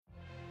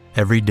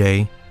Every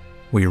day,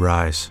 we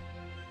rise,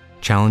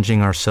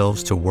 challenging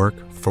ourselves to work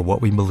for what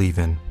we believe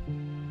in.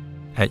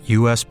 At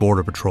U.S.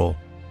 Border Patrol,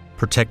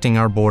 protecting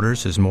our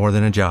borders is more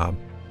than a job.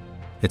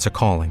 It's a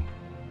calling.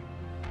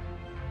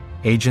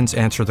 Agents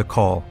answer the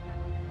call,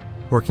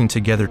 working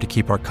together to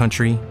keep our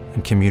country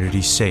and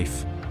communities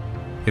safe.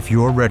 If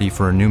you're ready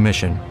for a new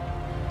mission,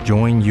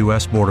 join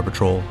U.S. Border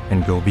Patrol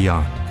and go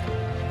beyond.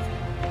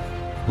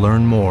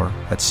 Learn more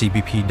at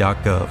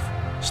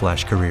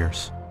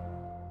cbp.gov/careers.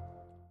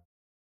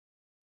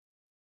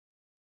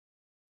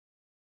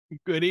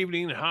 Good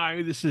evening.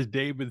 Hi, this is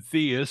David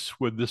Theus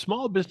with the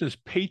Small Business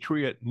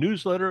Patriot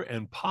newsletter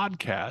and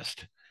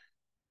podcast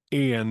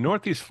and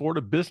Northeast Florida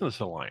Business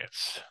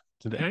Alliance.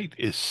 Today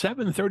is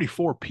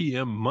 7:34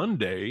 p.m.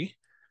 Monday,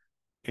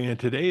 and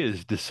today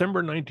is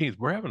December 19th.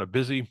 We're having a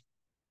busy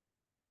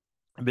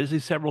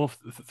several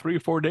 3 or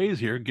 4 days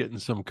here, getting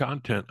some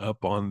content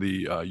up on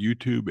the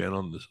YouTube and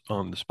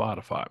on the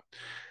Spotify.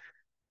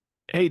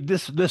 Hey,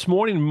 this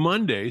morning,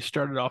 Monday,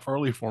 started off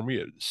early for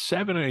me at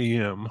 7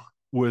 a.m.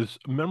 with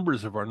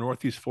members of our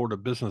Northeast Florida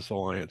Business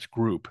Alliance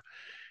group.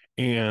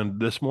 And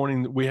this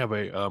morning, we have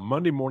a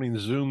Monday morning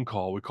Zoom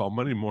call we call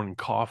Monday Morning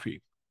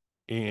Coffee.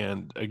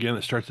 And again,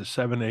 it starts at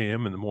 7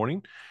 a.m. in the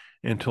morning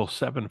until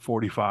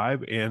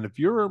 7:45. And if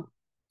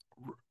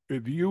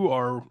you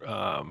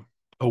are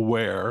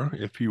aware,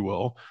 if you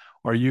will,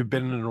 or you've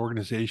been in an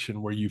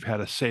organization where you've had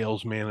a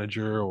sales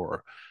manager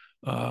or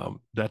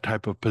that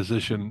type of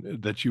position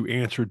that you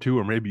answered to,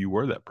 or maybe you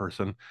were that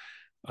person,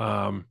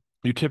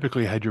 you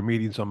typically had your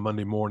meetings on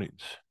Monday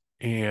mornings.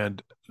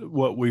 And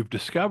what we've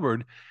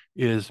discovered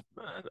is,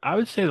 I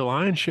would say the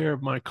lion's share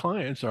of my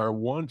clients are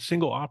one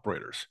single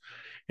operators.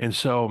 And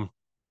so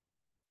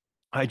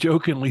I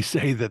jokingly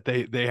say that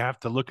they have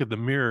to look at the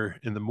mirror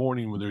in the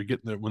morning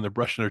when they're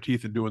brushing their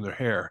teeth and doing their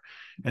hair.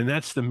 And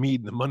that's the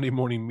Monday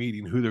morning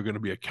meeting, who they're going to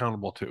be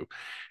accountable to.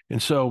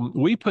 And so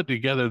we put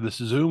together this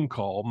Zoom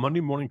call,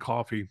 Monday Morning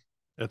Coffee,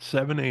 at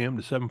 7 a.m.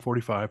 to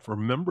 7:45 for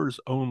members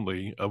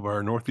only of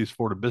our Northeast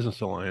Florida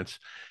Business Alliance.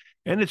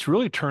 And it's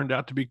really turned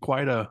out to be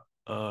quite a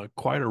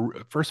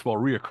first of all,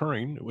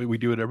 reoccurring. We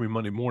do it every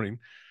Monday morning.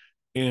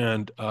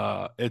 And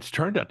it's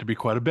turned out to be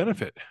quite a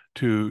benefit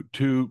to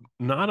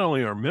not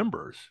only our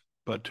members,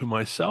 but to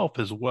myself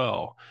as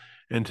well.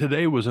 And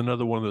today was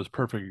another one of those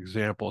perfect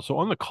examples. So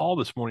on the call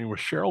this morning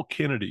was Cheryl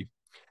Kennedy.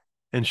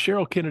 And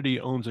Cheryl Kennedy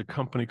owns a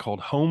company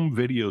called Home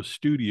Video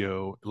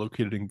Studio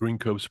located in Green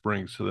Cove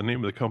Springs. So the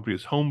name of the company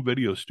is Home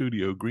Video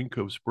Studio, Green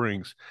Cove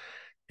Springs.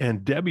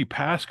 And Debbie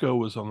Pasco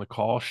was on the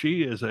call.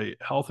 She is a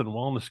health and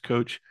wellness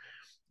coach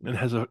and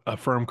has a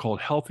firm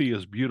called Healthy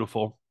is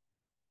Beautiful.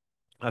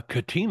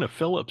 Katina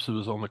Phillips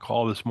was on the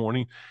call this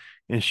morning,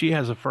 and she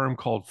has a firm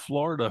called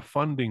Florida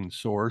Funding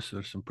Source.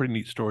 There's some pretty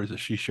neat stories that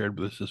she shared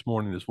with us this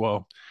morning as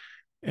well.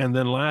 And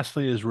then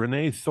lastly is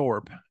Renee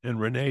Thorpe, and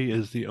Renee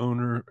is the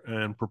owner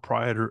and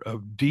proprietor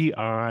of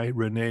DI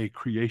Renee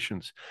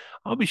Creations.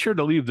 I'll be sure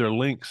to leave their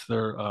links,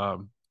 their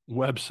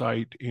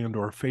website and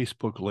or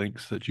Facebook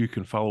links, that you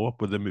can follow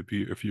up with them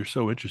if you're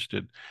so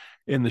interested,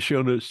 in the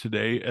show notes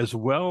today, as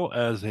well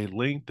as a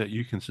link that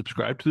you can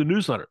subscribe to the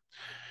newsletter.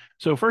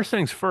 So first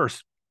things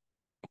first,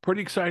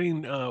 pretty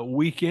exciting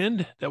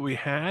weekend that we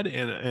had,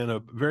 and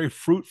a very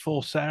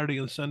fruitful Saturday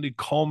and Sunday,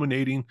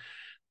 culminating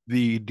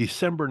the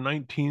December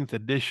 19th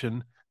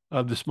edition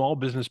of the Small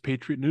Business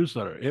Patriot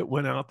newsletter. It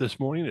went out this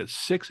morning at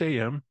 6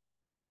 a.m.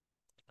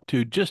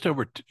 to just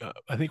over,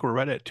 I think we're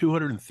right at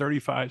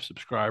 235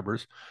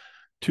 subscribers,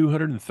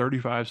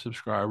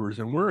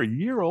 and we're a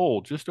year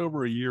old, just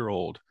over a year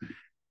old.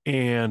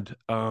 And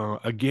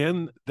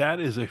again,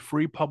 that is a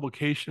free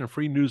publication, a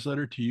free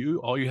newsletter to you.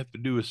 All you have to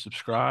do is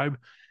subscribe.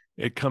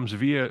 It comes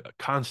via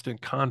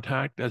Constant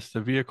Contact. That's the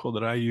vehicle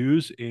that I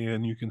use,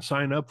 and you can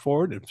sign up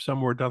for it. If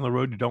somewhere down the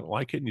road you don't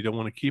like it and you don't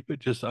want to keep it,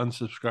 just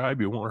unsubscribe.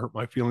 You won't hurt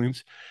my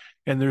feelings.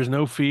 And there's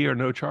no fee or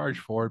no charge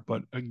for it.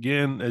 But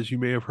again, as you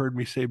may have heard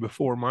me say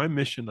before, my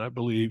mission, I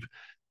believe,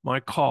 my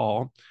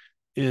call,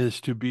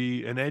 is to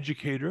be an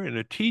educator and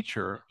a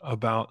teacher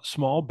about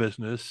small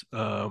business,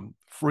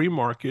 free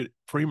market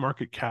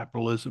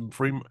capitalism,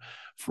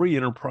 free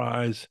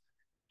enterprise,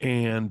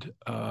 and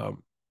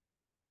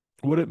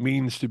what it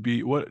means to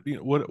be,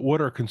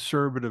 what are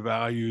conservative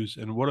values,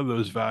 and what are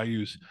those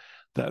values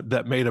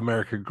that made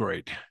America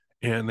great,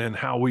 and then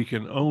how we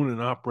can own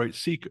and operate,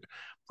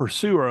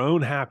 pursue our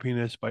own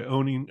happiness by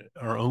owning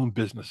our own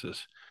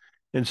businesses.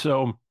 And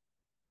so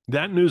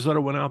that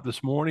newsletter went out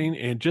this morning.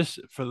 And just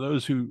for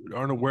those who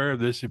aren't aware of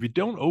this, if you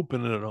don't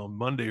open it on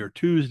Monday or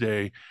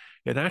Tuesday,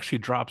 it actually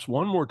drops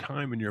one more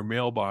time in your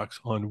mailbox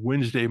on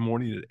Wednesday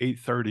morning at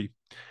 8:30.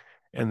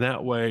 And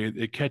that way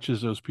it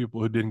catches those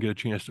people who didn't get a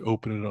chance to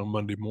open it on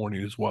Monday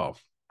morning as well.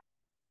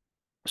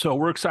 So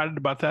we're excited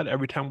about that.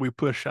 Every time we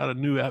push out a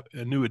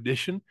new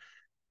edition,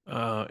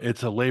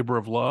 it's a labor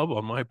of love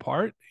on my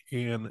part,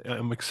 and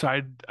I'm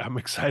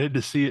excited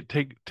to see it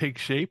take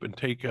shape and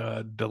take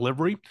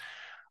delivery.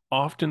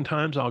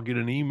 Oftentimes I'll get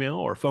an email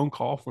or a phone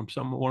call from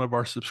one of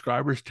our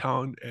subscribers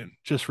telling and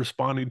just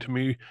responding to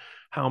me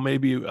how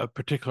maybe a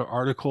particular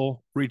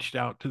article reached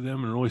out to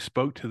them and really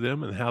spoke to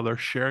them, and how they're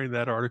sharing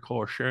that article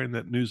or sharing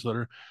that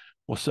newsletter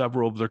with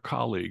several of their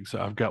colleagues.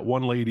 I've got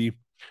one lady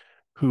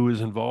who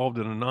is involved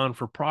in a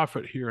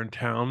non-for-profit here in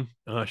town.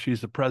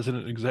 She's the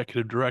president and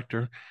executive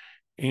director,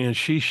 and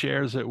she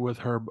shares it with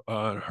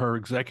her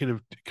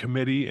executive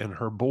committee and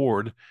her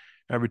board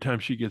every time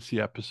she gets the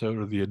episode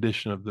or the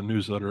edition of the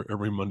newsletter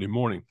every Monday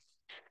morning.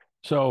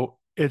 So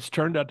it's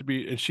turned out to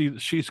be, and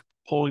she's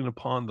pulling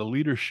upon the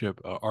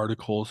leadership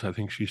articles. I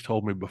think she's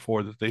told me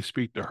before that they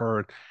speak to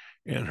her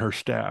and her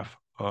staff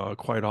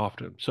quite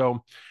often.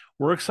 So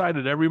we're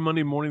excited. Every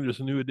Monday morning,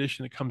 there's a new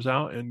edition that comes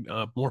out, and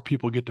more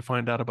people get to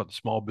find out about the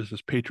Small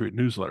Business Patriot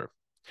newsletter.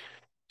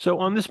 So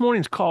on this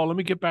morning's call, let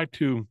me get back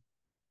to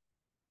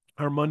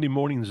our Monday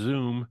morning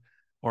Zoom,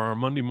 or our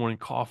Monday morning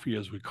coffee,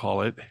 as we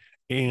call it.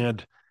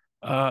 And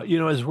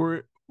as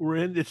we're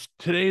in,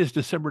 today is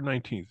December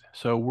 19th,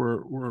 so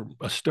we're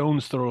a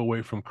stone's throw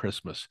away from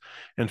Christmas.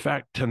 In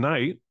fact,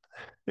 tonight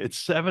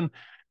it's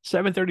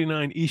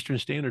 7:39 Eastern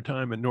Standard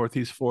Time in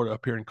Northeast Florida,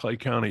 up here in Clay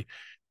County.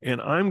 And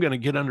I'm going to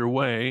get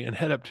underway and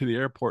head up to the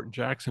airport in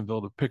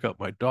Jacksonville to pick up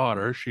my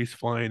daughter. She's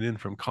flying in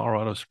from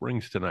Colorado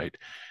Springs tonight.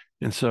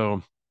 And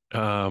so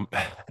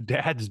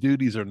dad's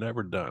duties are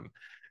never done.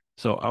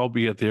 So I'll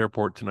be at the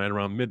airport tonight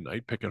around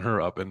midnight, picking her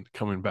up and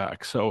coming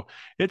back. So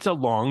it's a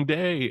long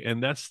day,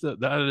 and that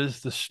is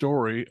the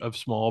story of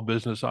small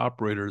business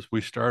operators.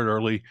 We start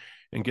early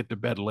and get to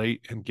bed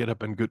late and get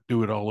up and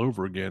do it all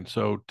over again.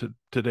 So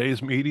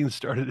today's meeting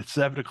started at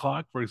 7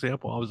 o'clock. For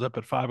example, I was up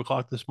at 5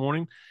 o'clock this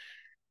morning.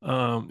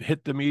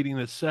 Hit the meeting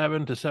at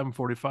 7 to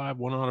 7:45.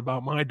 Went on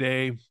about my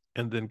day,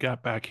 and then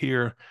got back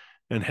here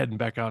and heading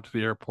back out to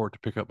the airport to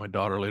pick up my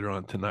daughter later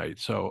on tonight.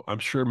 So I'm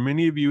sure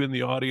many of you in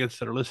the audience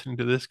that are listening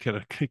to this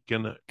can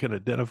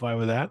identify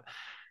with that,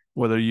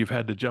 whether you've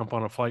had to jump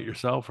on a flight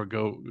yourself or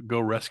go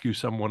rescue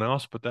someone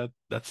else, but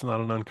that's not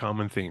an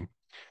uncommon theme.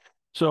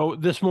 So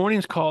this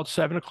morning's call at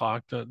 7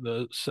 o'clock,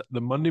 the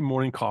Monday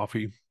morning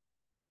coffee.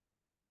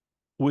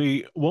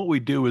 What we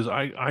do is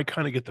I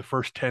kind of get the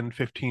first 10,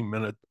 15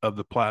 minutes of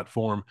the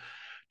platform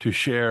to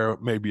share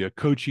maybe a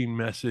coaching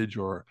message,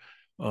 or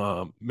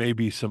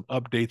maybe some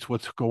updates,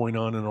 what's going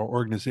on in our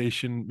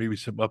organization, maybe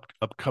some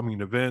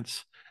upcoming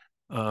events,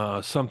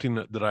 something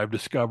that I've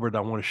discovered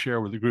I want to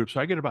share with the group.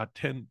 So I get about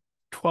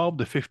 12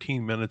 to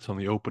 15 minutes on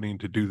the opening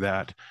to do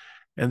that.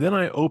 And then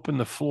I open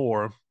the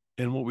floor,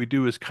 and what we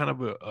do is kind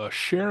of a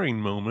sharing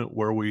moment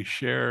where we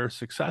share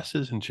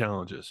successes and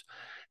challenges.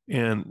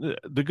 And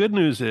the good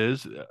news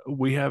is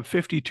we have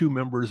 52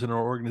 members in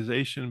our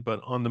organization, but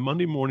on the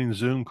Monday morning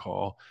Zoom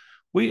call,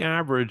 we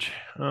average,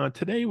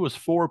 today was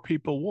 4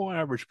 people. We'll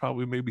average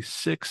probably maybe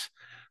 6,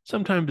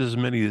 sometimes as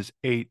many as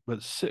 8,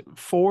 but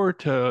 4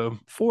 to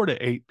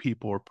 8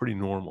 people are pretty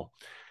normal.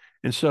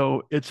 And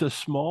so it's a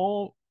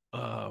smaller,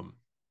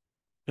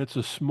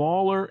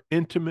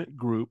 intimate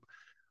group.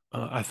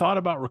 I thought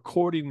about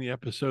recording the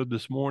episode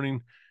this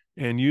morning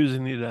and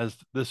using it as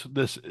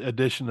this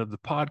edition of the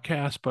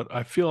podcast, but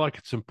I feel like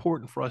it's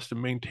important for us to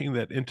maintain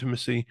that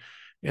intimacy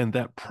and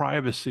that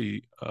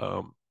privacy.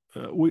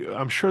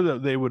 I'm sure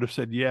that they would have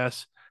said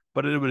yes,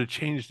 but it would have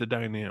changed the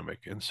dynamic.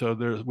 And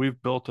so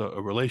we've built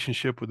a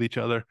relationship with each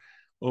other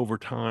over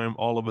time.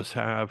 All of us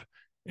have.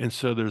 And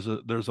so there's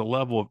a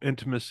level of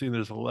intimacy,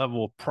 there's a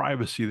level of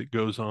privacy that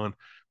goes on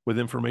with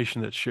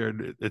information that's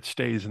shared. It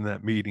stays in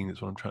that meeting,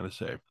 is what I'm trying to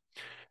say.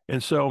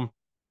 And so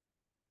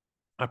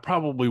I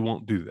probably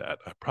won't do that.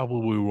 I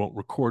probably won't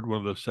record one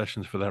of those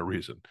sessions for that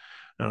reason.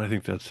 And I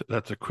think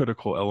that's a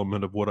critical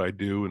element of what I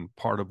do and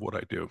part of what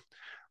I do.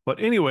 But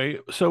anyway,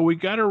 so we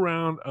got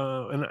around,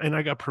 and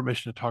I got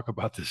permission to talk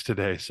about this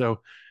today. So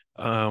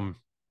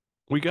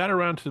we got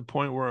around to the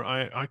point where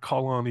I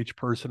call on each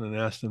person and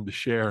ask them to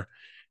share.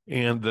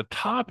 And the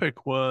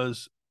topic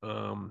was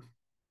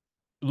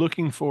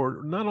looking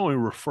for not only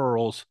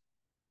referrals,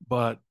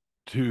 but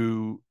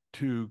to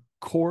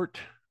court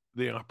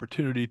the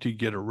opportunity to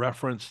get a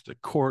reference, to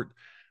court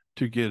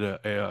to get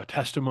a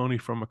testimony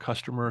from a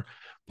customer.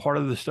 Part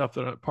of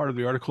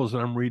the articles that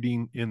I'm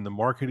reading in the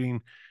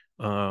marketing,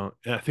 and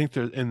I think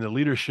that in the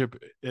leadership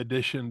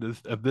edition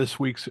of this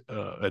week's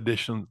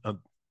edition of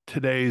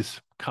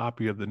today's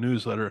copy of the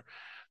newsletter,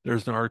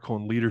 there's an article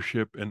in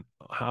leadership and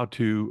how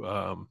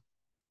to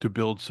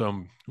build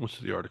some, what's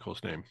the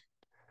article's name?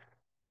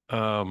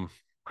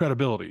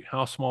 Credibility,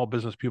 how small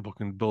business people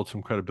can build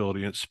some credibility.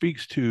 And it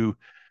speaks to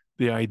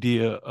the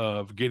idea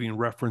of getting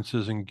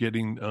references and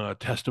getting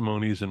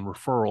testimonies and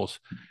referrals,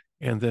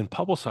 and then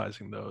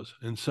publicizing those.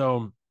 And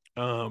so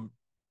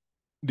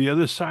the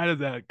other side of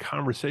that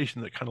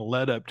conversation that kind of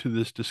led up to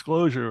this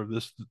disclosure of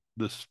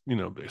this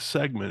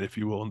segment, if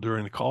you will,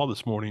 during the call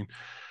this morning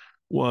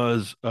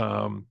was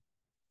who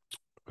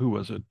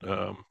was it?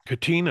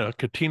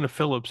 Katina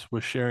Phillips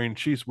was sharing.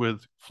 She's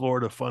with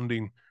Florida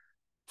Funding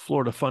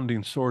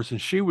Source,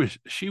 and she was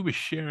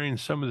sharing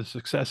some of the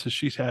successes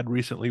she's had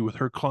recently with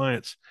her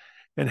clients,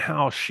 and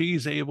how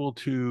she's able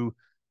to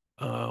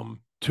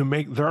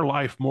make their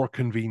life more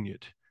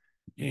convenient,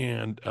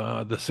 and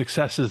the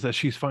successes that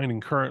she's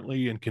finding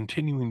currently and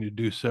continuing to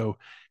do so,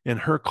 And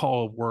her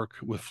call of work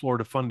with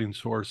Florida Funding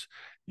Source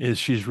is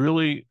she's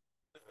really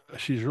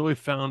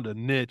found a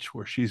niche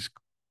where she's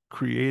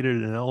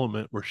created an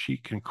element where she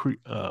can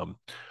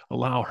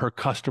allow her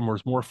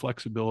customers more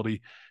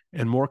flexibility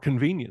and more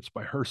convenience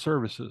by her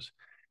services.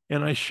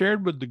 And I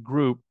shared with the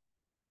group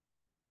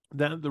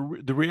that the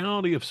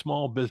reality of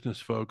small business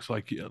folks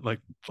like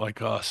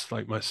us,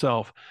 like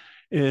myself,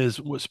 is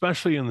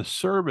especially in the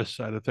service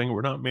side of thing.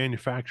 We're not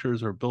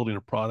manufacturers or building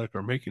a product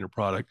or making a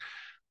product,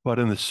 but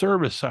in the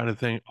service side of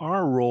thing,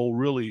 our role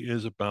really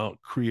is about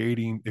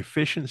creating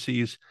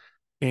efficiencies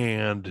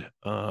and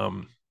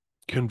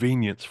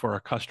convenience for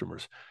our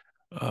customers.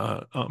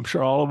 I'm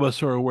sure all of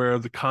us are aware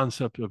of the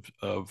concept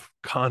of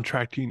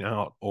contracting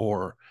out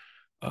or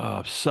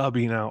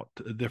subbing out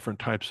different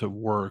types of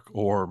work,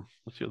 or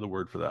what's the other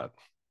word for that?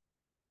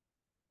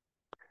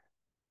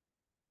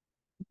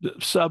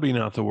 Subbing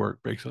out the work.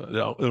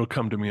 It'll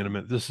come to me in a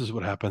minute. This is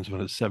what happens when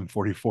it's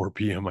 7:44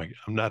 p.m. I'm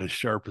not as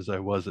sharp as I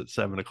was at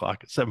 7 o'clock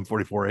at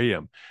 7:44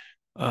 a.m.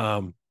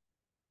 Um,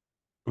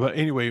 but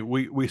anyway,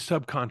 we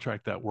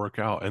subcontract that work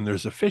out, and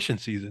there's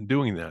efficiencies in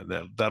doing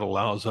that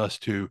allows us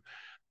to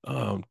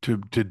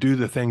do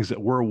the things that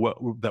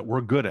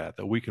we're good at,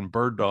 that we can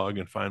bird dog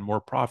and find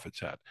more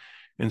profits at.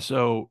 And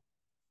so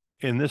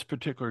in this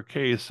particular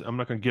case, I'm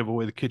not going to give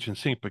away the kitchen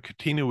sink, but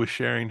Katina was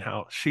sharing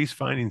how she's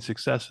finding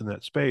success in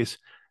that space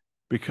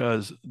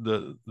because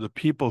the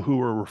people who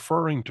are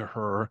referring to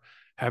her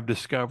have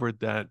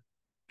discovered that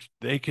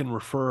they can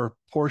refer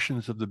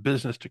portions of the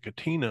business to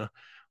Katina,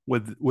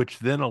 which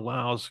then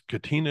allows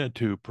Katina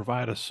to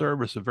provide a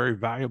service, a very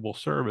valuable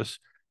service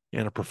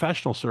and a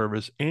professional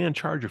service, and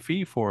charge a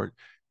fee for it.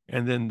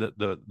 And then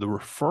the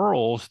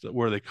referrals that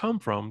where they come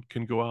from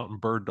can go out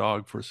and bird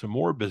dog for some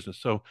more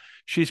business. So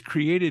she's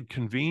created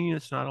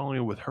convenience not only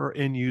with her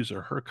end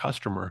user, her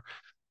customer,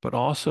 but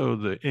also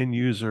the end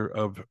user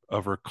of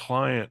her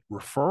client,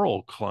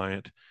 referral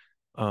client.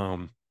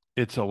 um,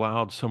 it's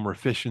allowed some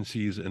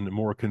efficiencies and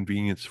more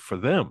convenience for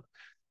them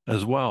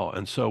as well.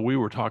 And so we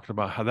were talking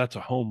about how that's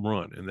a home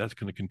run and that's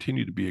going to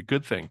continue to be a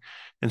good thing.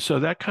 And so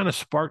that kind of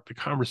sparked the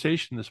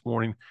conversation this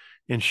morning.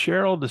 And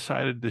Cheryl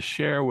decided to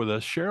share with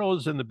us. Cheryl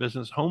is in the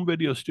business, home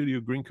video studio,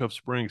 Green Cove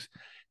Springs,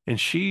 and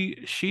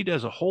she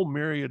does a whole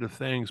myriad of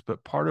things.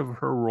 But part of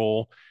her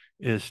role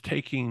is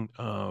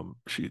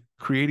she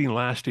creating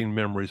lasting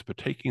memories, but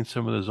taking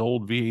some of those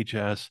old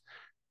VHS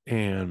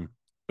and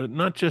but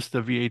not just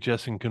the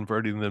VHS and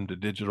converting them to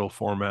digital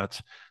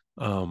formats,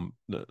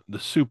 the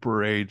Super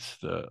 8s,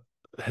 the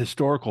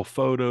historical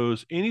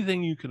photos,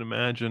 anything you can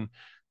imagine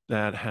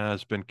that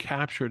has been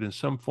captured in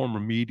some form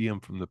of medium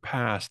from the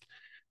past.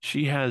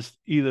 She has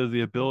either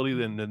the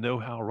ability and the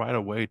know-how right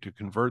away to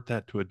convert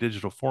that to a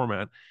digital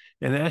format.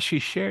 And as she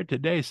shared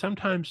today,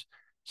 sometimes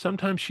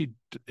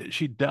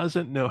she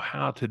doesn't know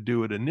how to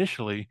do it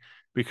initially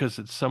because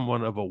it's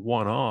somewhat of a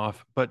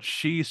one-off, but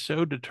she's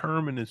so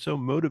determined and so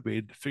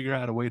motivated to figure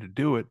out a way to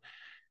do it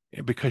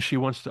because she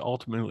wants to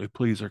ultimately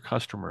please her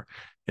customer.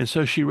 And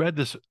so she read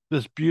this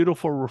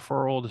beautiful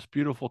referral, this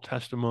beautiful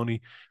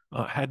testimony,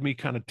 had me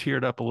kind of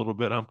teared up a little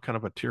bit. I'm kind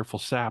of a tearful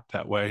sap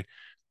that way,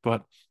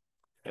 but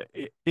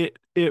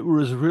it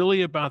was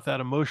really about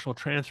that emotional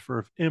transfer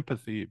of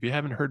empathy. If you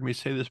haven't heard me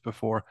say this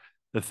before,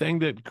 the thing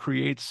that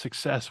creates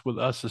success with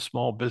us as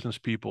small business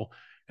people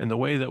and the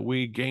way that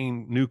we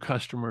gain new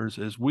customers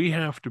is we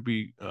have to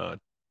be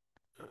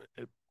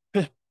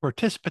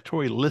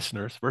participatory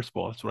listeners. First of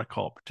all, that's what I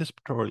call it,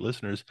 participatory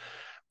listeners.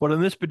 But in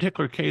this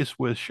particular case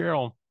with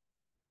Cheryl,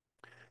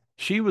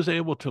 she was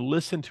able to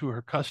listen to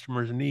her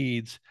customers'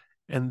 needs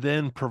and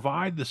then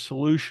provide the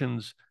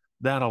solutions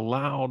that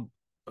allowed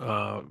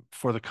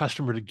for the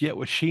customer to get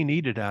what she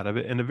needed out of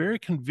it in a very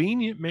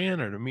convenient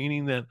manner,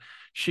 meaning that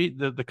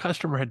the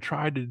customer had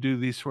tried to do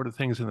these sort of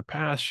things in the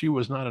past. She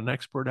was not an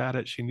expert at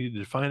it. She needed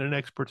to find an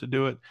expert to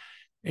do it,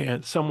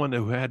 and someone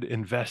who had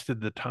invested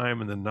the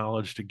time and the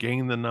knowledge to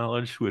gain the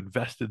knowledge, who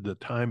invested the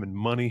time and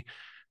money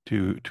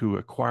to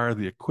acquire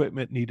the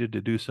equipment needed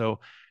to do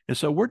so. And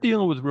so we're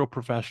dealing with real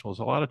professionals.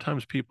 A lot of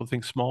times people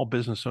think small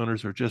business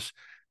owners are just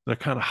the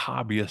kind of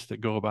hobbyists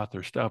that go about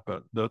their stuff,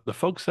 but the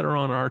folks that are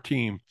on our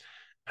team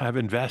have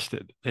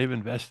invested. They've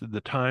invested the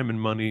time and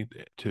money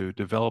to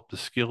develop the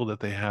skill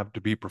that they have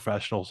to be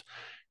professionals,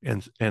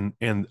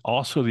 and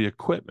also the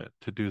equipment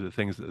to do the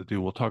things that they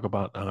do. We'll talk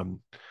about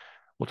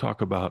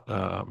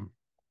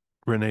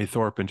Renee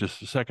Thorpe in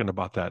just a second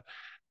about that.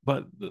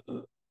 But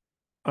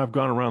I've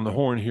gone around the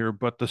horn here.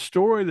 But the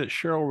story that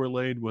Cheryl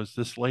relayed was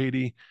this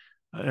lady,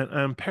 and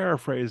I'm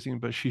paraphrasing,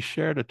 but she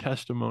shared a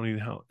testimony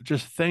how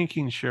just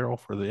thanking Cheryl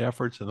for the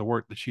efforts and the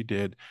work that she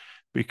did,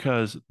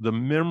 because the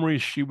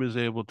memories she was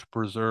able to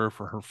preserve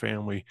for her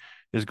family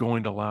is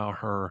going to allow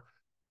her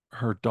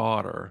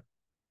daughter,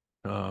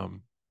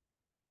 her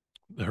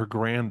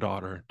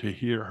granddaughter, to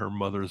hear her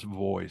mother's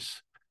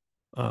voice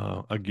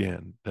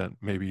again. That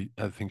maybe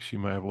I think she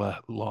might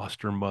have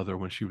lost her mother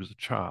when she was a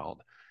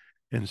child,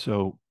 and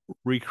so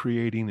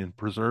recreating and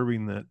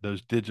preserving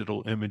those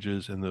digital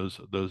images and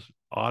those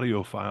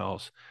audio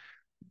files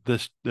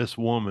this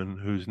woman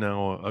who's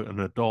now an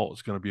adult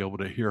is going to be able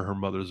to hear her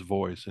mother's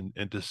voice,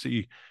 and to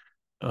see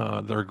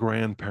their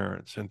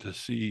grandparents, and to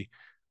see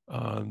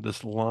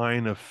this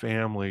line of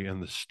family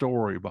and the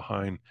story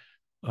behind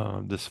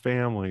this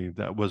family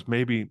that was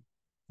maybe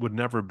would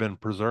never have been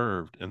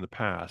preserved in the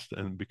past.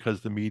 And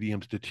because the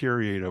mediums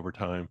deteriorate over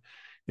time,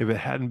 if it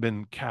hadn't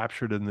been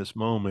captured in this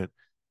moment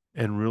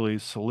and really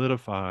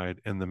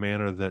solidified in the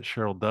manner that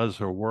Cheryl does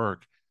her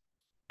work,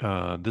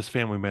 this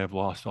family may have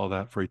lost all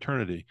that for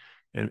eternity.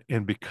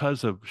 And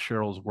because of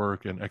Cheryl's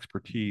work and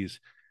expertise,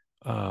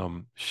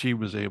 she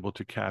was able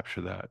to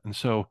capture that. And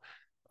so,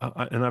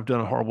 and I've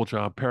done a horrible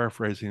job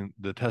paraphrasing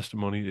the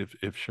testimony.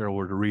 If Cheryl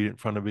were to read it in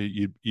front of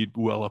you, you'd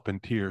well up in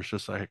tears,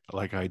 just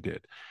like I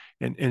did.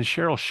 And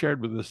Cheryl shared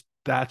with us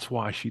that's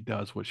why she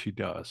does what she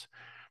does.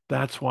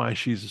 That's why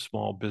she's a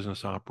small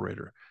business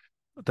operator.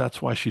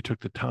 That's why she took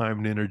the time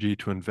and energy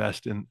to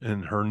invest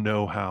in her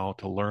know-how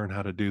to learn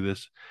how to do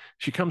this.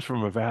 She comes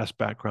from a vast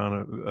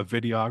background, a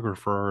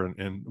videographer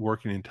and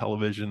working in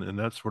television and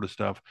that sort of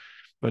stuff.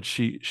 But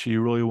she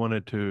really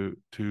wanted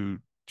to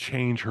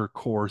change her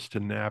course to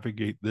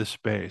navigate this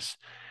space.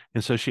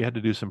 And so she had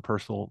to do some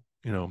personal,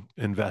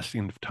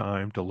 investing of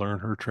time to learn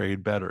her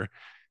trade better.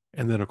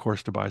 And then, of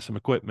course, to buy some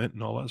equipment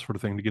and all that sort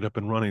of thing to get up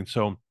and running.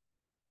 So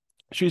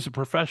she's a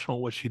professional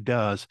at what she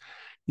does,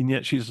 and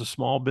yet she's a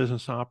small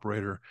business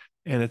operator.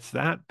 And it's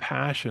that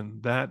passion,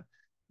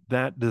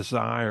 that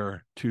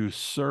desire to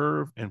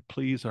serve and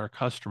please our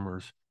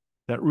customers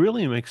that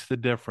really makes the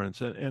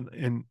difference.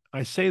 And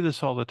I say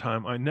this all the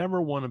time. I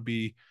never want to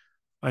be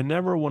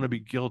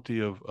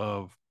guilty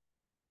of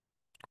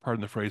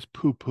pardon the phrase,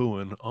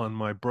 poo-pooing on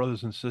my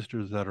brothers and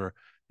sisters that are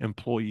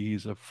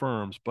employees of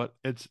firms. But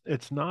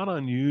it's not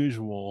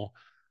unusual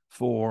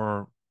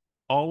for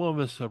all of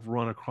us have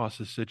run across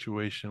a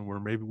situation where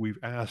maybe we've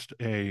asked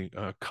a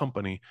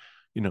company,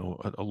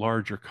 a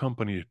larger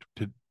company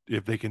to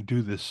if they can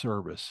do this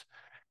service,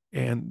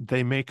 and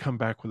they may come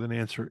back with an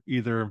answer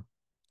either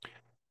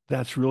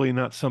that's really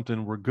not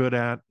something we're good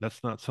at,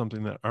 that's not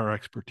something that our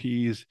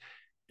expertise,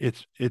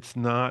 it's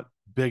not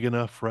big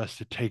enough for us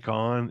to take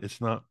on.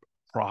 It's not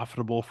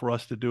profitable for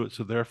us to do it.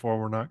 So therefore,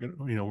 we're not going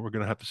to, we're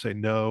going to have to say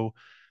no.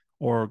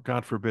 Or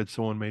God forbid,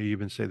 someone may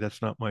even say,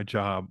 that's not my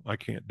job. I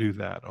can't do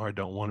that, or I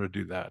don't want to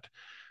do that.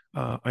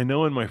 I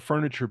know in my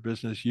furniture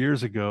business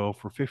years ago,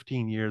 for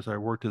 15 years, I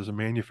worked as a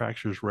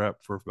manufacturer's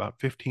rep for about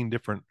 15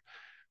 different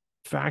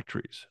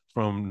factories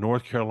from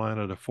North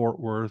Carolina to Fort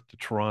Worth to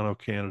Toronto,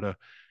 Canada.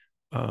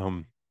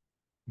 Um,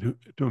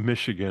 to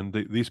Michigan.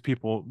 These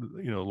people,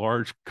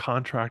 large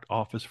contract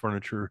office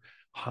furniture,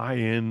 high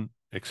end,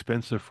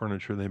 expensive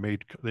furniture. They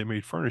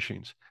made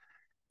furnishings,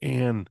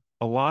 and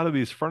a lot of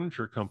these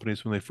furniture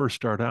companies, when they first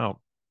start out,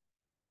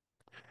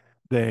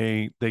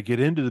 they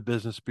get into the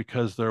business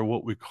because they're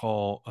what we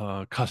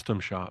call custom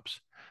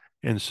shops.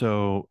 And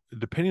so,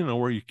 depending on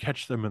where you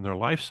catch them in their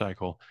life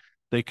cycle,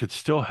 they could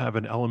still have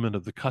an element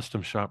of the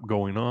custom shop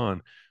going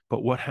on.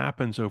 But what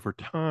happens over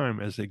time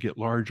as they get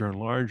larger and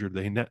larger,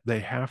 they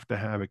have to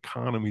have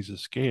economies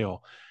of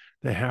scale.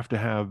 They have to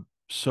have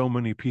so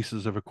many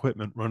pieces of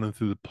equipment running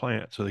through the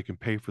plant so they can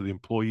pay for the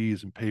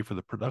employees and pay for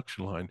the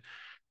production line.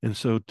 And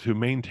so, to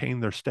maintain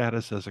their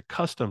status as a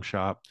custom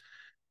shop,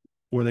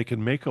 where they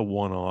can make a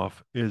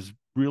one-off is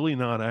really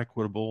not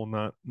equitable,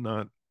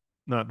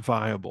 not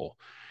viable.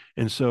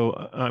 And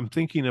so I'm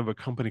thinking of a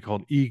company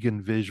called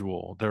Egan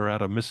Visual. They're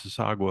out of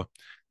Mississauga,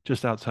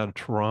 just outside of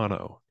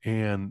Toronto,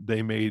 and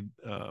they made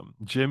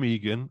Jim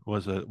Egan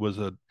was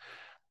a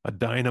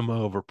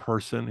dynamo of a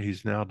person.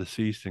 He's now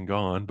deceased and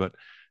gone, but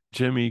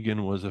Jim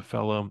Egan was a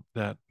fellow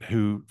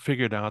who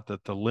figured out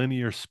that the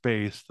linear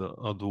space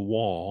of the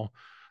wall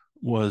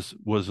was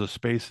a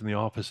space in the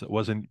office that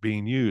wasn't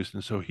being used,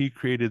 and so he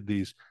created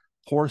these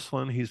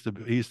porcelain. He's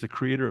the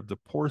creator of the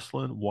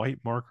porcelain white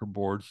marker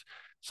boards.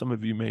 Some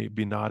of you may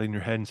be nodding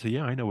your head and say,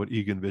 "Yeah, I know what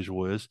Egan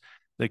Visual is."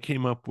 They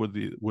came up with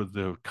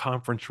the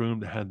conference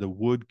room that had the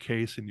wood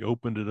case, and you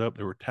opened it up.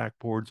 There were tack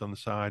boards on the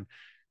side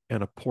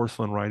and a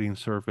porcelain writing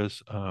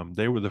surface.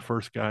 They were the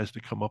first guys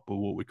to come up with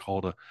what we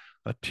called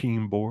a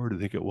team board. I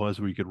think it was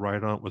where you could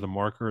write on it with a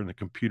marker and the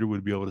computer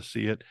would be able to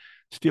see it.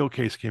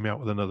 Steelcase came out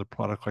with another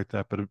product like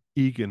that, but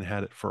Egan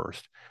had it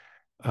first.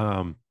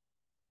 Um,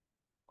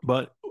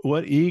 but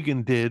what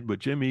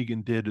Jim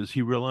Egan did, is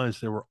he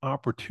realized there were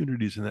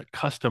opportunities in that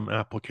custom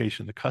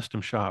application, the custom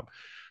shop,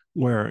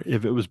 where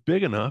if it was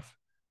big enough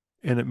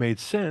and it made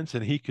sense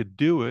and he could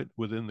do it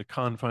within the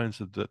confines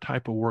of the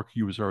type of work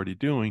he was already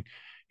doing,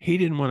 he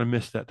didn't want to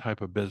miss that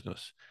type of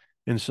business.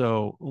 And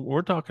so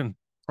we're talking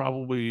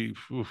probably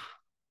a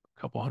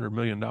couple $100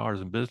 million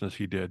in business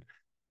he did.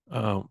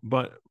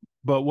 But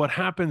what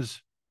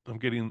happens? I'm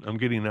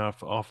getting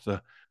off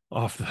the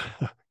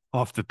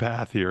off the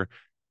path here.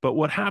 But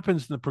what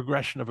happens in the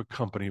progression of a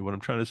company? What I'm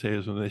trying to say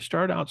is when they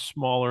start out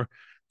smaller,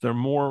 they're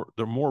more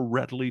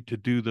readily to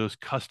do those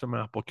custom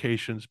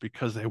applications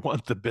because they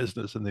want the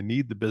business and they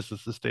need the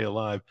business to stay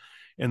alive.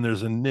 And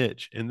there's a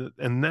niche,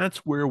 and that's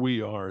where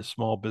we are as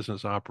small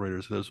business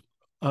operators. There's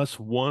us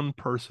one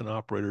person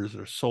operators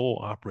or sole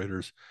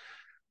operators.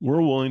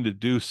 we're willing to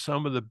do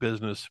some of the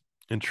business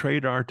and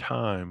trade our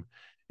time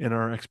and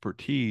our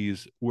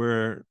expertise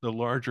where the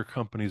larger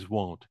companies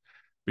won't,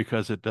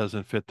 because it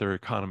doesn't fit their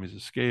economies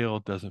of scale,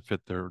 it doesn't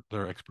fit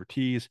their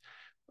expertise.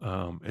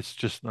 It's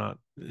just not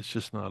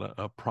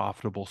a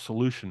profitable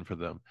solution for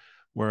them.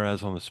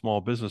 Whereas on the small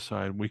business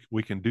side,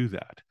 we can do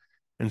that.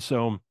 And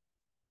so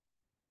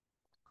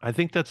I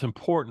think that's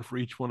important for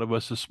each one of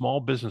us as small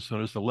business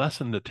owners. The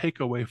lesson to take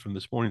away from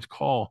this morning's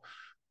call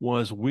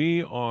was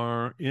we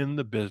are in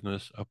the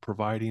business of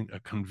providing a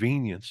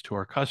convenience to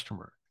our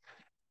customer.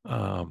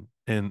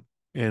 And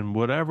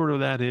whatever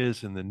that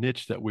is in the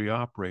niche that we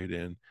operate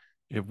in,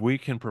 if we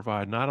can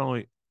provide not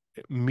only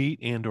meet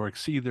and or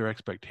exceed their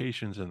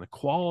expectations and the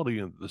quality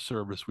of the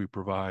service we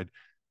provide,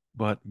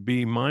 but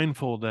be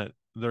mindful that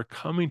they're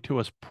coming to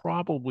us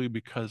probably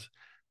because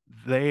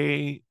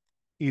they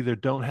either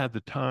don't have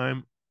the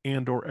time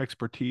and or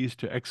expertise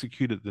to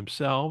execute it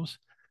themselves.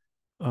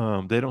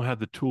 They don't have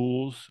the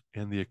tools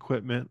and the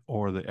equipment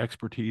or the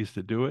expertise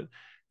to do it.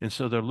 And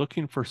so they're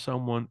looking for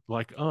someone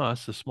like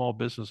us, a small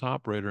business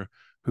operator,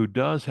 who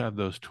does have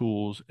those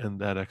tools and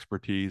that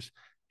expertise.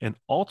 And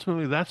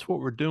ultimately, that's what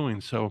we're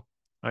doing. So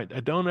I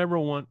don't ever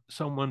want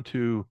someone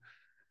to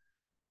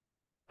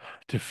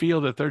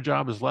feel that their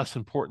job is less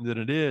important than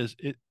it is.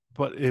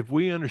 But if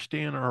we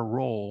understand our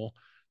role,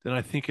 then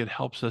I think it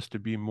helps us to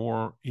be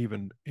more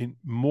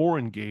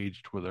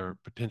engaged with our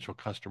potential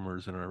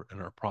customers and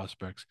our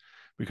prospects.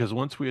 Because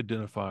once we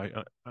identify,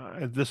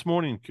 this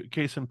morning,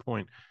 case in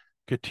point,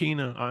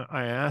 Katina,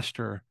 I asked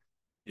her,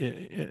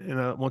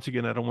 and once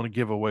again, I don't want to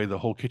give away the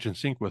whole kitchen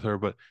sink with her,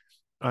 but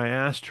I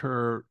asked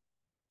her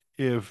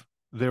if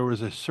there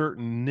was a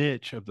certain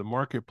niche of the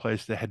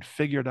marketplace that had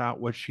figured out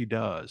what she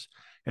does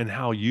and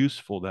how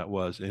useful that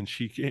was. And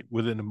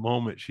within a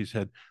moment, she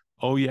said,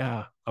 "Oh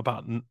yeah,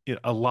 about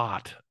a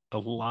lot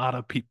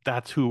of people.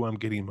 That's who I'm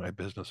getting my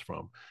business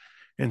from."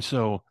 And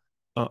so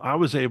I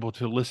was able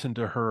to listen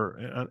to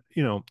her.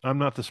 I'm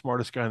not the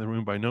smartest guy in the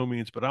room by no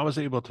means, but I was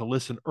able to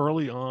listen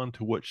early on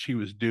to what she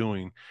was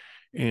doing.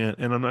 And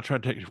I'm not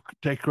trying to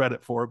take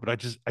credit for it, but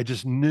I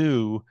just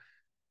knew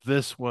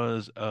this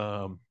was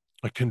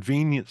a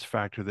convenience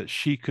factor that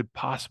she could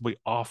possibly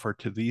offer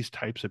to these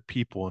types of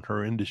people in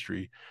her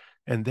industry,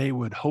 and they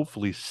would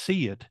hopefully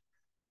see it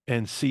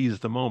and seize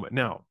the moment.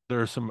 Now,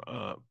 there's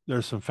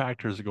some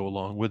factors that go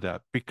along with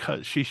that,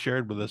 because she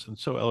shared with us and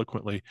so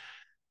eloquently,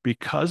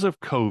 because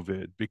of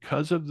COVID,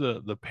 because of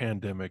the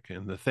pandemic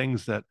and the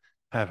things that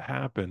have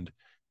happened,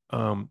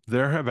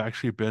 there have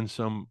actually been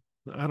some,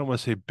 I don't want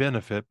to say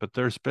benefit, but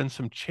there's been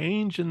some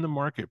change in the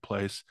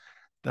marketplace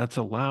that's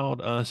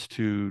allowed us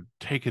to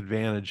take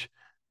advantage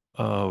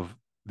of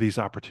these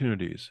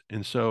opportunities.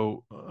 And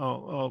so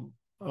I'll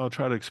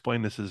try to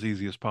explain this as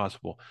easy as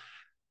possible.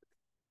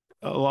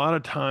 A lot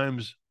of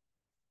times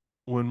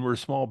when we're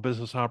small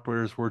business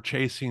operators, we're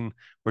chasing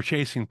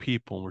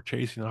people, we're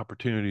chasing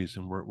opportunities,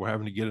 and we're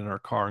having to get in our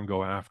car and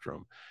go after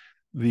them.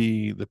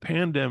 The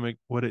pandemic,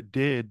 what it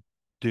did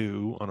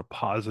do on a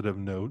positive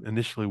note,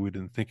 initially we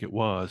didn't think it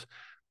was,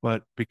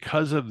 but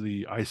because of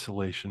the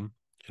isolation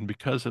and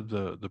because of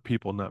the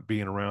people not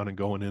being around and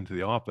going into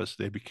the office,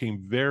 they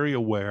became very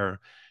aware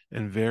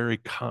and very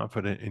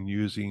confident in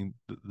using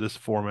this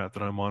format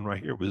that I'm on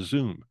right here with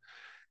Zoom.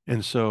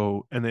 And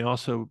they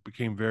also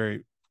became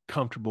very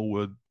comfortable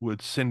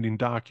with sending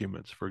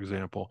documents, for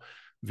example,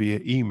 via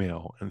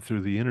email and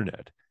through the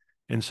internet.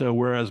 And so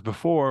whereas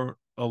before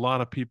a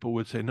lot of people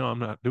would say, no, I'm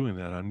not doing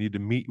that. I need to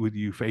meet with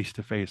you face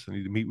to face. I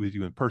need to meet with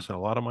you in person.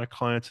 A lot of my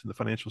clients in the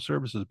financial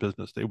services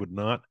business, they would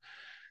not.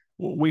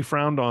 We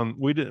frowned on,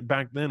 we didn't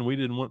back then, we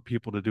didn't want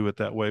people to do it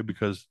that way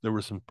because there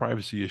were some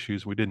privacy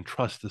issues. We didn't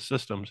trust the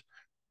systems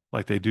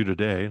like they do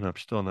today. And I'm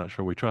still not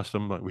sure we trust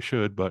them like we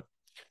should, but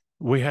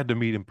we had to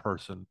meet in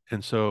person.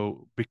 And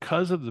so,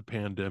 because of the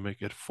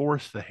pandemic, it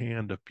forced the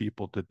hand of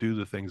people to do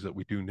the things that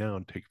we do now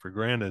and take for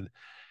granted.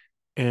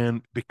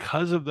 And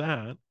because of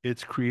that,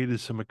 it's created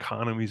some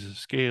economies of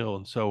scale.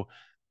 And so,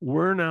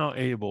 we're now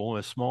able,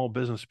 as small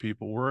business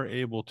people, we're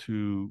able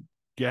to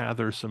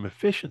gather some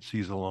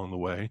efficiencies along the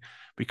way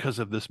because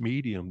of this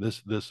medium,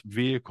 this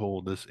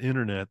vehicle, this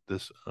internet,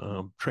 this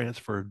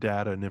transfer of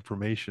data and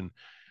information,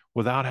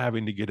 without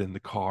having to get in the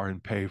car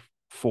and pay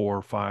 4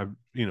 or 5,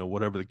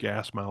 whatever the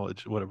gas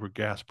mileage, whatever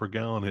gas per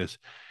gallon is.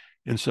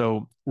 And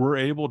so we're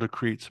able to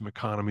create some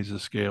economies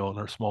of scale in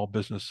our small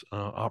business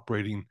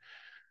operating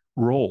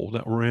role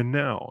that we're in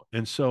now.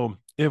 And so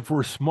if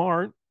we're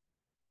smart,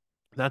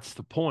 that's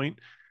the point.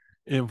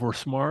 If we're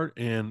smart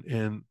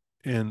and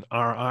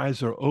our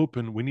eyes are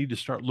open, we need to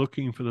start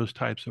looking for those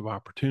types of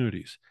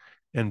opportunities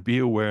and be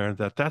aware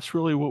that that's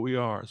really what we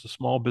are as a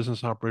small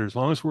business operator. As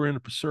long as we're in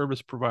a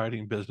service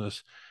providing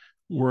business,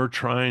 we're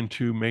trying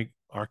to make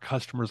our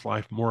customers'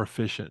 life more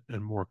efficient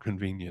and more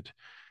convenient.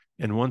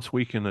 And once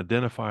we can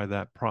identify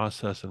that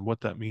process and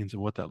what that means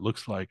and what that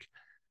looks like,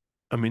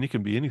 I mean, it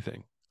can be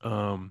anything.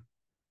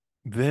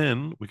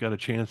 Then we got a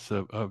chance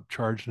of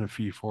charging a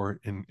fee for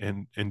it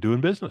and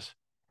doing business.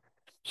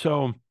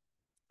 So,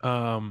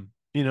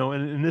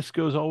 and this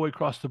goes all the way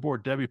across the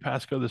board. Debbie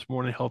Pasco this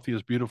morning, Healthy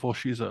is Beautiful.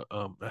 She's a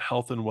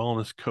health and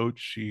wellness coach.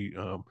 She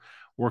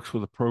works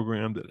with a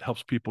program that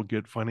helps people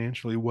get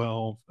financially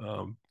well,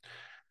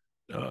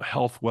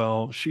 health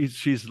well.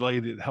 She's the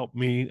lady that helped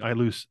me. I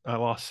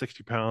lost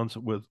 60 pounds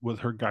with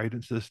her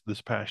guidance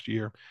this past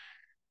year,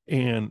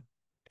 and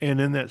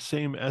in that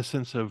same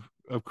essence of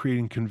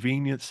creating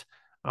convenience,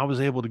 I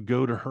was able to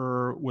go to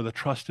her with a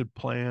trusted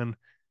plan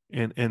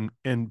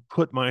and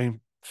put my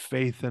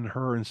faith in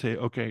her and say,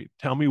 okay,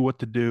 tell me what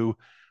to do.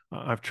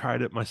 I've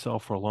tried it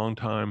myself for a long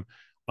time.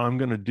 I'm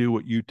going to do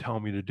what you tell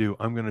me to do.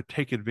 I'm going to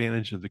take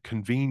advantage of the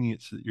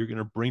convenience that you're going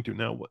to bring to.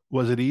 Now,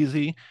 was it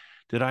easy?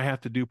 Did I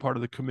have to do part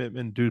of the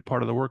commitment, do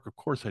part of the work? Of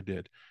course I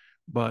did.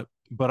 But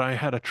I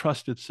had a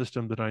trusted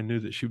system that I knew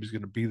that she was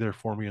going to be there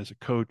for me as a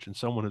coach and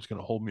someone who's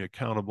going to hold me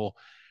accountable.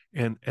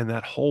 And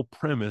that whole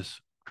premise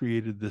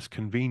created this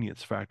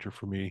convenience factor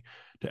for me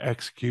to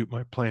execute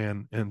my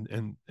plan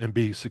and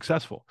be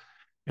successful.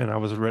 And I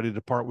was ready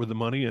to part with the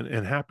money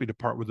and happy to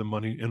part with the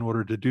money in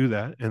order to do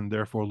that and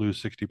therefore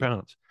lose 60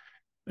 pounds.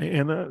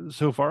 And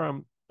so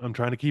far I'm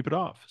trying to keep it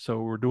off.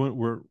 So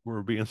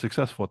we're being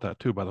successful at that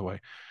too, by the way.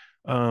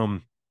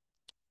 Um,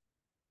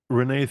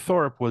 Renee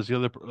Thorpe was the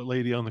other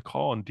lady on the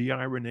call, and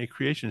DI Renee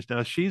Creations.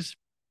 Now she's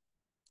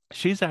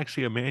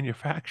actually a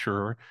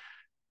manufacturer,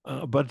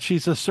 but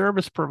she's a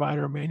service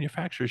provider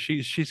manufacturer.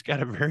 She's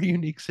got a very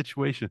unique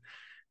situation.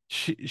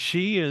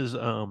 She is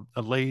a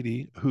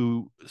lady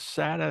who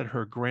sat at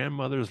her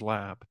grandmother's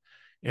lap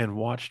and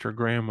watched her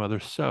grandmother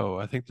sew.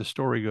 I think the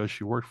story goes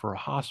she worked for a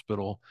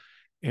hospital,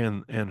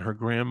 and her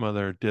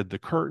grandmother did the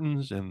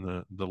curtains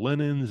and the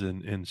linens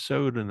and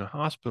sewed in the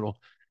hospital.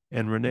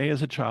 And Renee,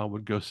 as a child,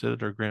 would go sit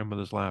at her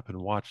grandmother's lap and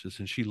watch this,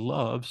 and she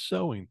loved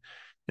sewing.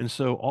 And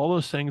so all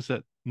those things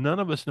that none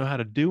of us know how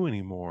to do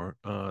anymore.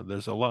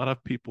 There's a lot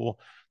of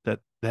people that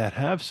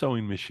have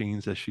sewing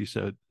machines, as she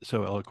said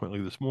so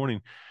eloquently this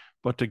morning,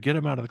 but to get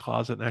them out of the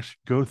closet and actually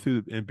go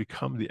through and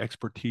become the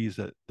expertise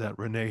that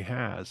Renee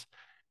has,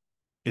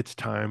 it's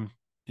time,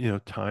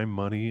 time,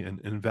 money, and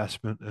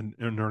investment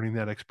and earning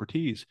that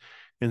expertise.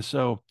 And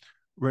so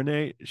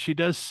Renee, she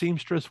does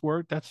seamstress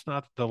work. That's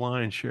not the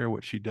lion's share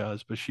what she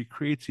does, but she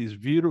creates these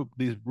beautiful,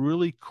 these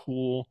really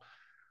cool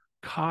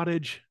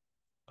cottage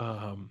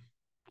um,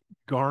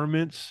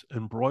 garments,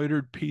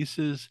 embroidered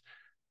pieces,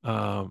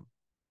 um,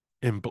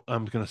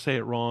 I'm going to say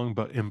it wrong,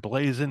 but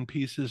emblazoned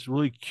pieces,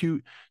 really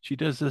cute. She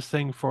does this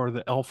thing for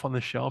the Elf on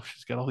the Shelf.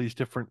 She's got all these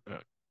different,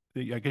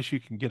 I guess you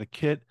can get a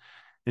kit,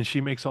 and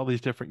she makes all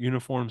these different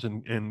uniforms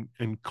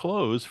and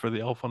clothes for the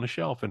Elf on the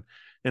Shelf.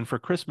 And for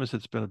Christmas,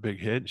 it's been a big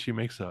hit. She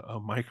makes a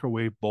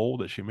microwave bowl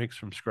that she makes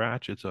from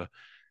scratch.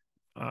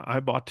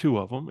 I bought two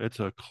of them. It's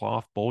a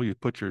cloth bowl. You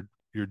put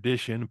your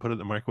dish in and put it in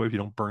the microwave. You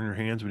don't burn your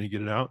hands when you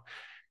get it out.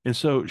 And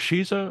so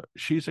she's a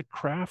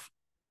craft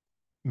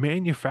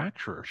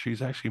manufacturer.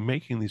 She's actually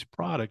making these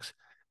products,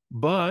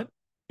 but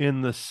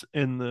in these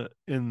in the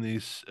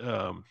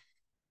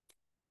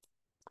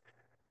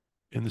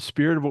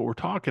spirit of what we're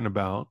talking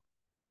about,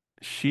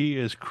 she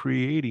is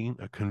creating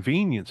a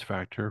convenience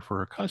factor for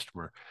her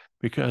customer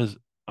because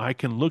I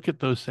can look at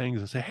those things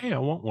and say, hey, I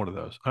want one of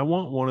those. I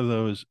want one of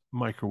those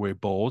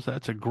microwave bowls.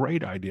 That's a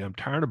great idea. I'm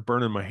tired of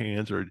burning my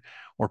hands or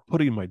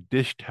putting my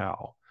dish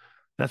towel.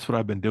 That's what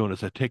I've been doing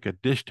is I take a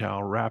dish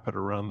towel, wrap it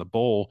around the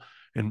bowl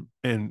and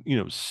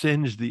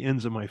singe the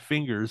ends of my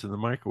fingers in the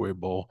microwave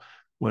bowl.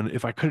 When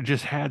if I could have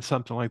just had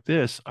something like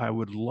this, I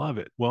would love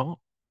it. Well,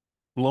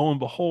 lo and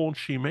behold,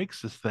 she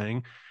makes this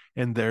thing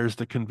and there's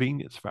the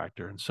convenience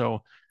factor. And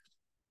so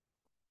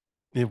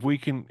if we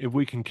can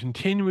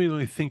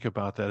continually think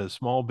about that as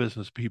small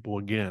business people,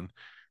 again,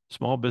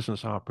 small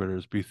business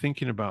operators, be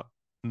thinking about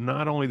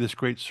not only this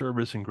great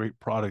service and great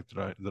product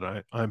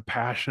I'm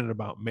passionate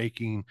about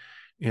making,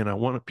 and I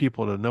want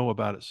people to know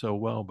about it so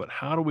well, but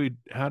how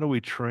do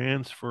we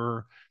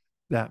transfer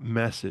that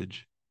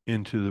message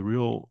into the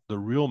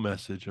real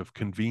message of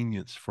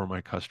convenience for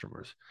my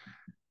customers?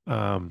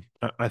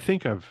 I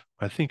think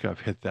I've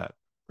hit that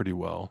pretty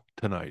well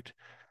tonight.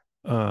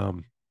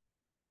 Um,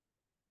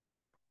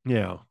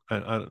 yeah,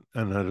 and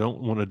I don't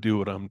want to do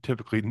what I'm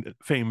typically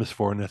famous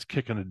for, and that's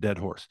kicking a dead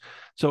horse.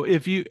 So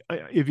if you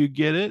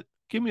get it,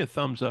 give me a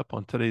thumbs up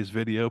on today's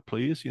video,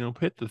 please.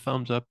 Hit the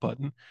thumbs up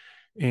button.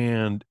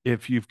 And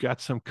if you've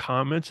got some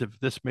comments, if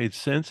this made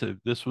sense, if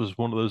this was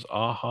one of those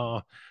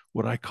aha,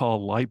 what I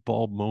call light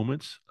bulb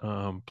moments,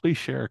 please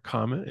share a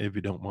comment if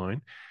you don't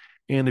mind.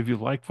 And if you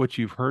liked what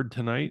you've heard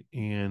tonight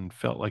and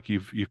felt like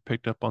you've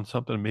picked up on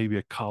something, maybe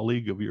a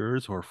colleague of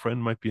yours or a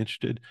friend might be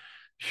interested,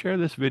 share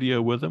this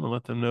video with them and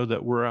let them know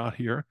that we're out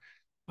here.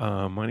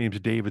 My name is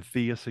David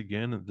Theus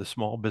again, the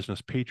Small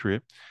Business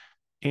Patriot.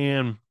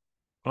 And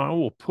I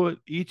will put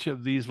each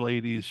of these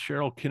ladies,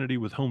 Cheryl Kennedy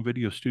with Home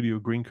Video Studio,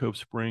 Green Cove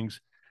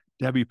Springs,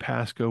 Debbie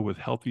Pasco with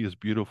Healthy is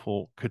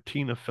Beautiful,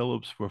 Katina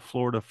Phillips with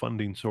Florida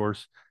Funding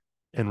Source,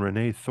 and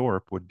Renee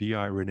Thorpe with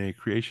DI Renee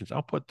Creations.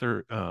 I'll put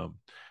their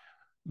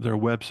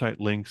website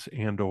links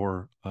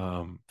and/or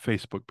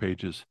Facebook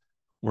pages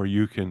where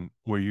you can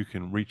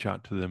reach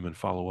out to them and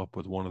follow up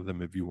with one of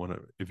them if you want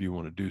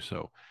to do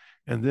so.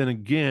 And then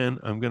again,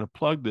 I'm going to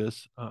plug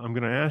this. I'm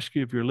going to ask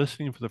you, if you're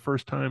listening for the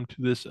first time to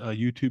this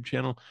YouTube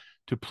channel,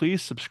 to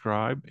please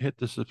subscribe, hit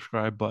the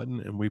subscribe button.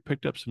 And we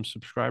picked up some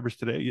subscribers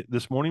today.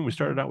 This morning, we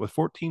started out with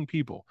 14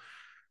 people.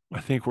 I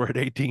think we're at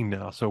 18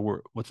 now.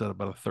 So what's that,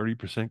 about a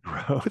 30%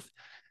 growth?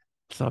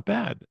 It's not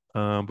bad.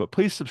 But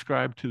please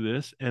subscribe to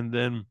this. And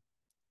then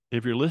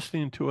if you're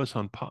listening to us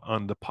on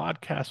the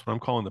podcast, what I'm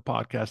calling the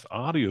podcast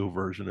audio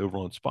version over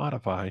on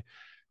Spotify,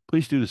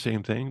 please do the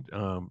same thing.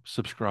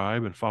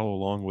 Subscribe and follow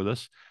along with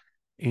us.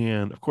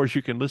 And of course,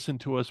 you can listen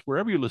to us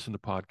wherever you listen to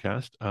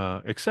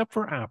podcasts, except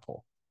for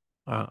Apple.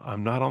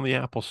 I'm not on the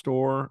Apple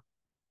Store,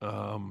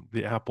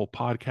 the Apple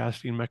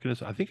podcasting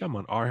mechanism. I think I'm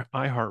on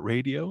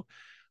iHeartRadio.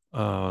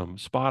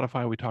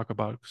 Spotify, we talk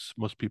about,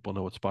 most people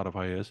know what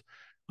Spotify is.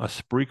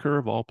 Spreaker,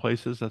 of all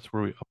places, that's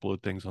where we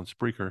upload things on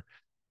Spreaker.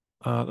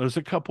 There's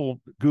a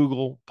couple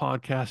Google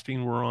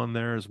podcasting, we're on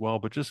there as well,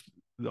 but just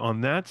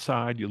on that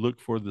side, you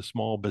look for the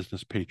Small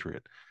Business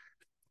Patriot.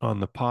 On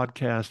the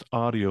podcast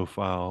audio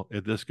file,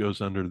 this goes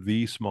under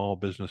the Small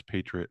Business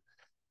Patriot.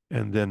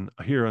 And then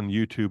here on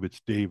YouTube,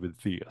 it's David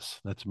Theus.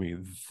 That's me.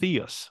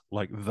 Theus,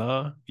 like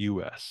the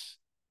US.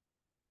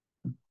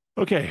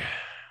 Okay.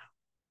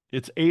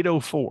 It's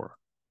 8:04.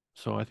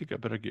 So I think I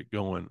better get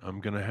going.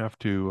 I'm going to have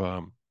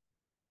to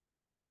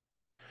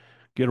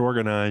get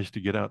organized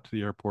to get out to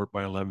the airport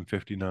by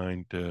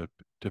 11:59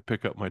 to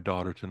pick up my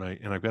daughter tonight,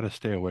 and I've got to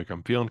stay awake.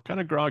 I'm feeling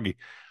kind of groggy.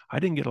 I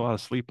didn't get a lot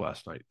of sleep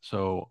last night,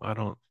 so I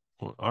don't.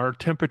 Our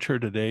temperature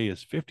today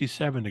is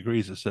 57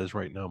 degrees. It says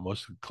right now,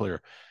 mostly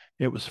clear.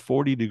 It was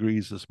 40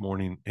 degrees this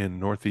morning in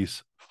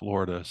Northeast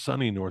Florida,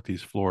 sunny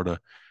Northeast Florida,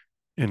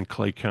 in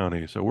Clay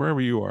County. So wherever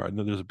you are, I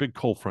know there's a big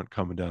cold front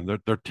coming down.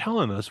 They're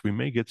telling us we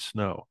may get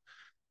snow.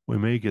 We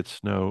may get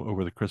snow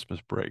over the Christmas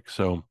break.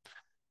 So,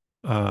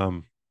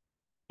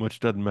 which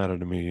doesn't matter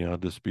to me. I'll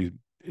just be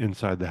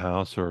inside the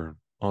house or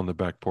on the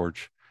back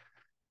porch.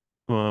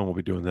 Well, I won't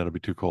be doing that. It'll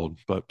be too cold.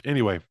 But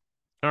anyway,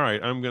 all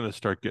right, I'm going to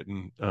start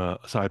getting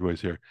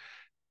sideways here.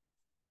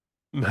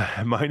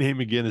 My name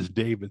again is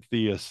David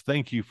Theus.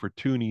 Thank you for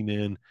tuning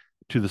in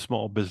to the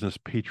Small Business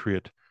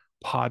Patriot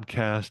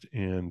podcast,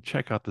 and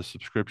check out the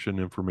subscription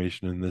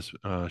information in this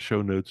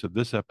show notes of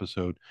this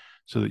episode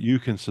so that you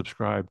can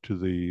subscribe to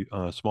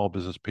the Small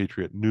Business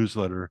Patriot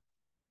newsletter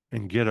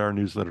and get our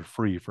newsletter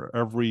free for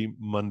every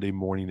Monday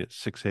morning at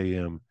 6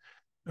 a.m.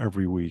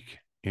 every week.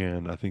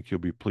 And I think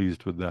you'll be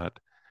pleased with that.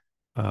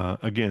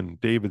 Again,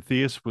 David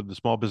Theus with the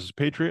Small Business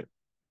Patriot.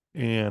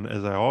 And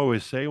as I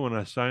always say when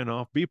I sign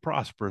off, be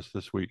prosperous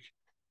this week.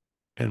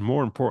 And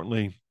more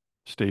importantly,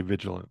 stay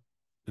vigilant.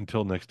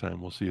 Until next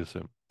time, we'll see you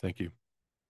soon. Thank you.